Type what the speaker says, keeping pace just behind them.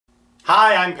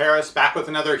Hi, I'm Paris, back with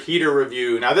another heater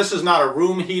review. Now this is not a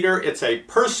room heater, it's a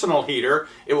personal heater.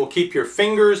 It will keep your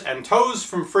fingers and toes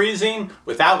from freezing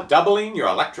without doubling your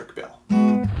electric bill.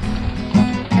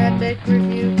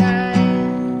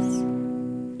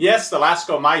 EpicReviewGuyz. Yes, the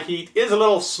LASKO MyHeat is a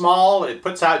little small. It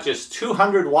puts out just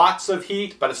 200 watts of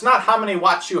heat, but it's not how many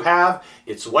watts you have,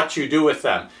 it's what you do with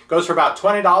them. It goes for about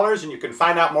 $20 and you can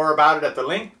find out more about it at the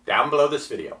link down below this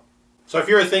video. So if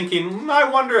you're thinking, I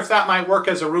wonder if that might work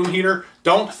as a room heater,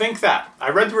 don't think that.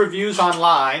 I read the reviews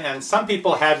online and some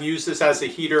people have used this as a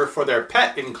heater for their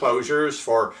pet enclosures,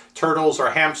 for turtles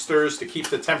or hamsters, to keep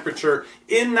the temperature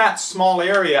in that small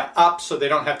area up so they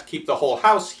don't have to keep the whole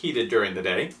house heated during the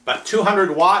day. But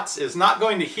 200 watts is not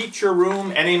going to heat your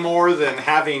room any more than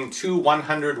having two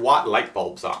 100-watt light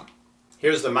bulbs on.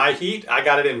 Here's the MyHeat. I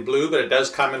got it in blue, but it does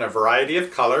come in a variety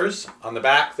of colors. On the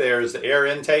back there's the air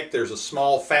intake, there's a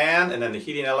small fan, and then the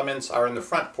heating elements are in the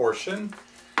front portion.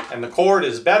 And the cord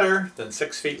is better than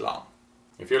 6 feet long.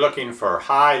 If you're looking for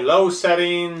high-low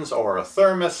settings, or a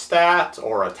thermostat,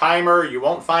 or a timer, you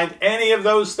won't find any of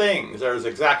those things. There's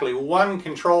exactly one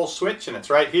control switch, and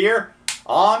it's right here,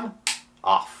 on,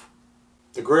 off.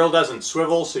 The grill doesn't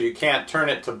swivel, so you can't turn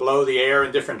it to blow the air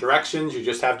in different directions. You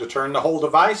just have to turn the whole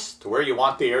device to where you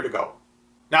want the air to go.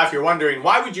 Now, if you're wondering,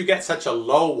 why would you get such a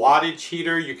low wattage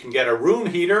heater? You can get a room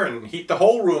heater and heat the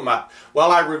whole room up. Well,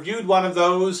 I reviewed one of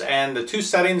those, and the two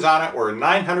settings on it were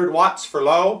 900 watts for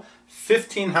low,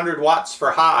 1500 watts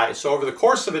for high. So over the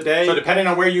course of a day, so depending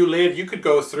on where you live, you could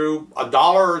go through $1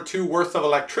 or $2 worth of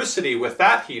electricity with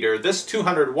that heater. This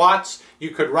 200 watts,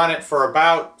 you could run it for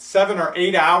about 7 or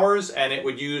 8 hours and it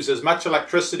would use as much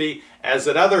electricity as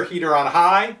that other heater on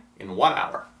high in 1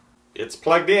 hour. It's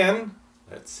plugged in.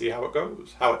 Let's see how it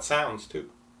goes, how it sounds too.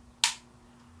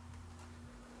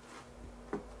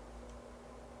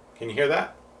 Can you hear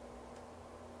that?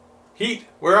 Heat,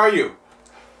 where are you?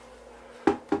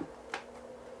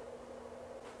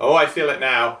 Oh, I feel it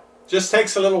now. Just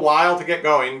takes a little while to get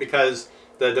going because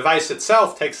the device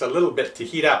itself takes a little bit to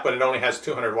heat up when it only has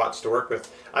 200 watts to work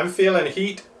with. I'm feeling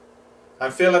heat.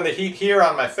 I'm feeling the heat here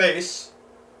on my face.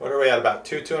 What are we at, about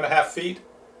 2.5 feet?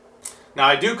 Now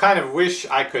I do kind of wish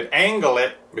I could angle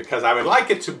it because I would like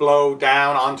it to blow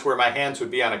down onto where my hands would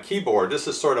be on a keyboard. This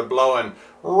is sort of blowing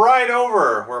right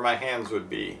over where my hands would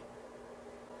be.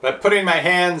 But putting my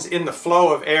hands in the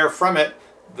flow of air from it,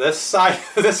 this side,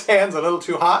 this hand's a little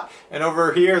too hot, and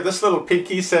over here, this little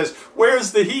pinky says,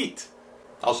 where's the heat?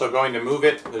 Also going to move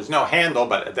it. There's no handle,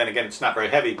 but then again, it's not very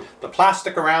heavy. The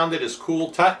plastic around it is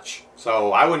cool touch,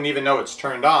 so I wouldn't even know it's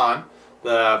turned on.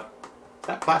 That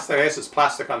plastic, I guess it's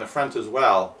plastic on the front as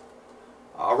well.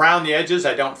 Around the edges,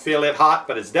 I don't feel it hot,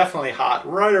 but it's definitely hot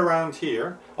right around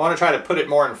here. I want to try to put it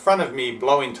more in front of me,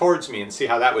 blowing towards me, and see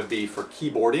how that would be for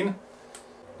keyboarding.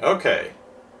 Okay.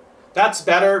 That's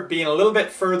better, being a little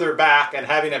bit further back and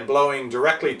having it blowing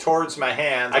directly towards my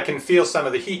hand. I can feel some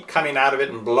of the heat coming out of it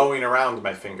and blowing around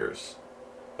my fingers.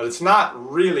 But it's not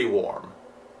really warm.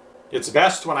 It's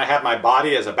best when I have my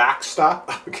body as a backstop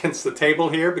up against the table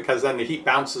here because then the heat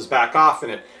bounces back off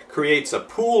and it creates a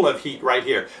pool of heat right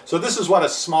here. So this is what a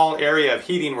small area of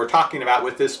heating we're talking about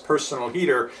with this personal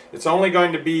heater. It's only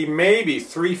going to be maybe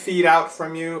 3 feet out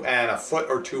from you and 1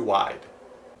 or 2 wide.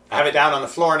 I have it down on the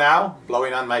floor now,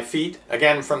 blowing on my feet.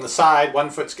 Again, from the side, one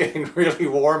foot's getting really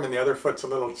warm and the other foot's a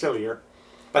little chillier.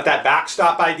 But that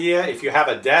backstop idea, if you have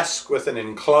a desk with an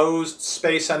enclosed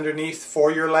space underneath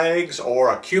for your legs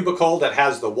or a cubicle that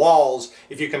has the walls,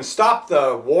 if you can stop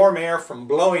the warm air from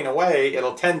blowing away,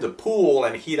 it'll tend to pool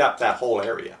and heat up that whole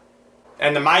area.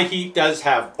 And the MyHeat does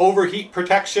have overheat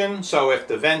protection, so if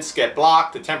the vents get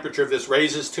blocked, the temperature of this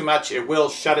raises too much, it will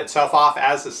shut itself off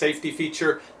as a safety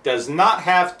feature. Does not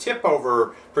have tip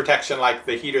over protection like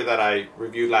the heater that I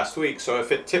reviewed last week, so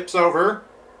if it tips over,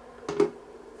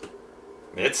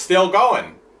 it's still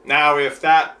going. Now if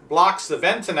that blocks the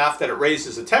vent enough that it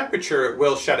raises the temperature, it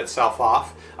will shut itself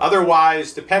off.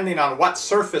 Otherwise, depending on what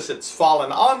surface it's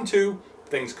fallen onto,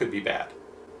 things could be bad.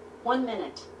 1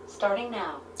 minute. Starting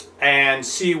now. And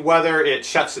see whether it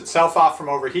shuts itself off from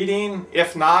overheating.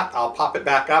 If not, I'll pop it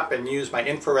back up and use my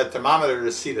infrared thermometer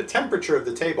to see the temperature of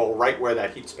the table right where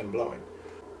that heat's been blowing.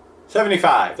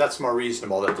 75, that's more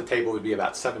reasonable, that the table would be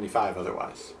about 75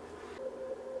 otherwise.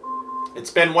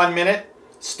 It's been 1 minute,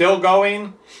 still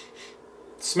going.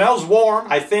 Smells warm.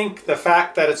 I think the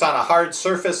fact that it's on a hard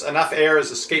surface, enough air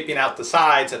is escaping out the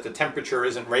sides that the temperature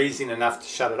isn't raising enough to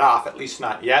shut it off, at least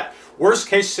not yet. Worst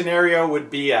case scenario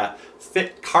would be a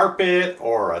thick carpet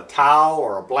or a towel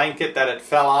or a blanket that it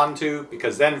fell onto,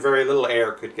 because then very little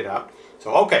air could get out.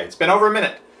 So okay, it's been over a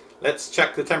minute. Let's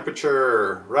check the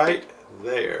temperature right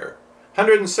there.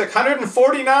 106,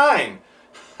 149,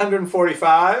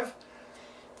 145.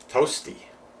 Toasty.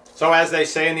 So as they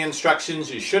say in the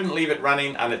instructions, you shouldn't leave it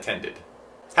running unattended.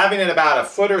 Having it about a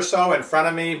foot or so in front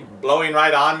of me, blowing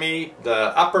right on me,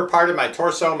 the upper part of my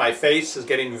torso, my face is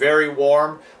getting very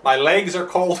warm. My legs are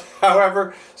cold,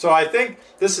 however, so I think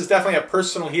this is definitely a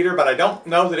personal heater, but I don't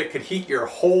know that it could heat your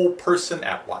whole person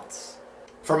at once.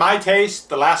 For my taste,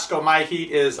 the LASKO MyHeat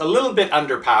is a little bit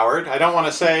underpowered. I don't want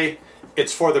to say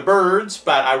it's for the birds,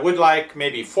 but I would like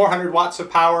maybe 400 watts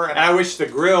of power, and I wish the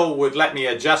grill would let me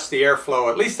adjust the airflow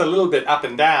at least a little bit up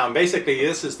and down. Basically,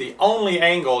 this is the only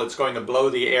angle it's going to blow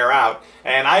the air out,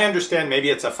 and I understand maybe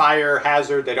it's a fire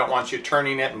hazard. They don't want you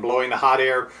turning it and blowing the hot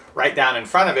air right down in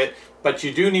front of it, but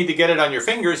you do need to get it on your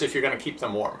fingers if you're going to keep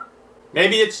them warm.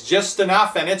 Maybe it's just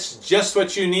enough and it's just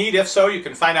what you need. If so, you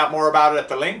can find out more about it at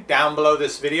the link down below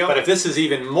this video. But if this is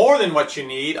even more than what you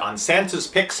need, on Santa's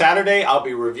Pick Saturday, I'll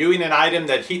be reviewing an item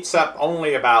that heats up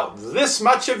only about this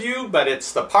much of you, but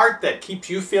it's the part that keeps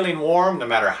you feeling warm no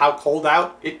matter how cold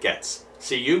out it gets.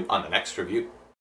 See you on the next review.